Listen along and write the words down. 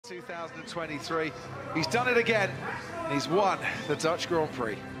2023. He's done it again. He's won the Dutch Grand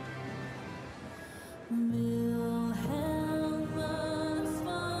Prix.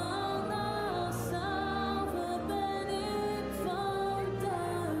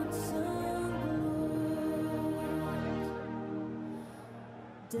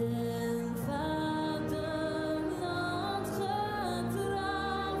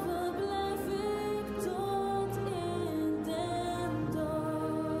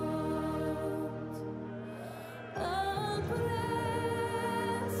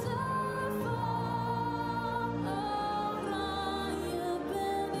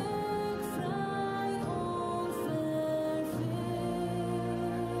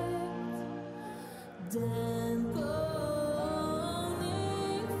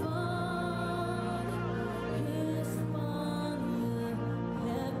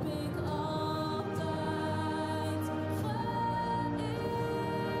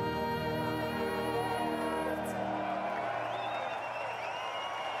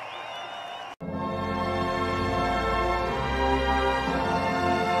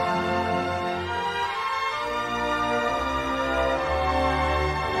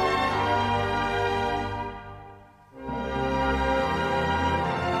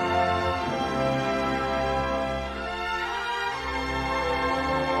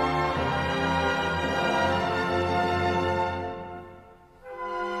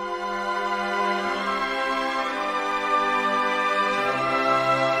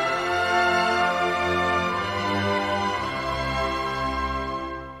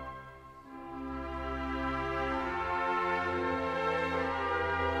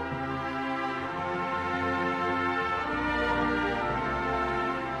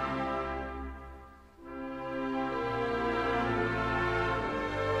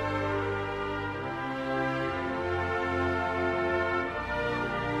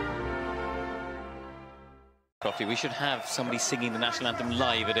 We should have somebody singing the national anthem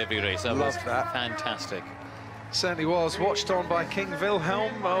live at every race. That was fantastic. Certainly was. Watched on by King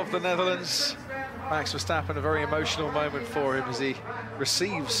Wilhelm of the Netherlands. Max Verstappen, a very emotional moment for him as he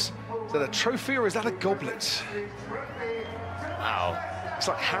receives, is that a trophy or is that a goblet? Wow. It's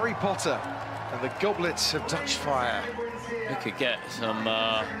like Harry Potter and the goblets of Dutch fire. You could get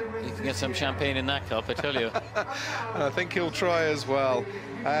some champagne in that cup, I tell you. I think he'll try as well.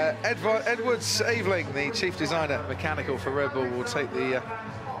 Edwards Aveling, the chief designer mechanical for Red Bull, will take the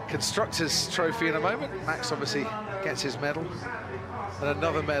Constructors Trophy in a moment. Max obviously gets his medal, and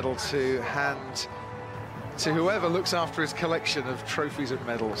another medal to hand to whoever looks after his collection of trophies and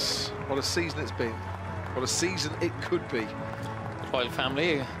medals. What a season it's been. What a season it could be. The royal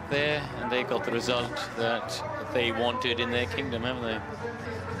family there, and they got the result that they wanted in their kingdom, haven't they?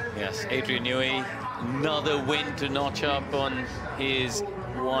 Yes, Adrian Newey, another win to notch up on his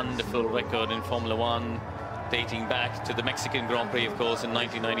wonderful record in Formula One, dating back to the Mexican Grand Prix, of course, in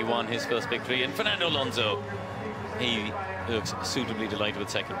 1991, his first victory. And Fernando Alonso, he looks suitably delighted with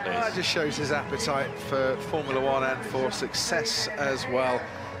second place. That just shows his appetite for Formula One and for success as well.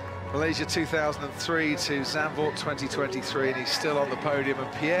 Malaysia 2003 to Zandvoort 2023, and he's still on the podium.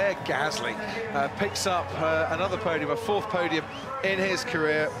 And Pierre Gasly picks up another podium, a fourth podium in his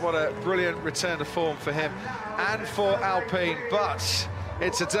career. What a brilliant return to form for him and for Alpine. But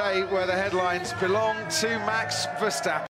it's a day where the headlines belong to Max Verstappen.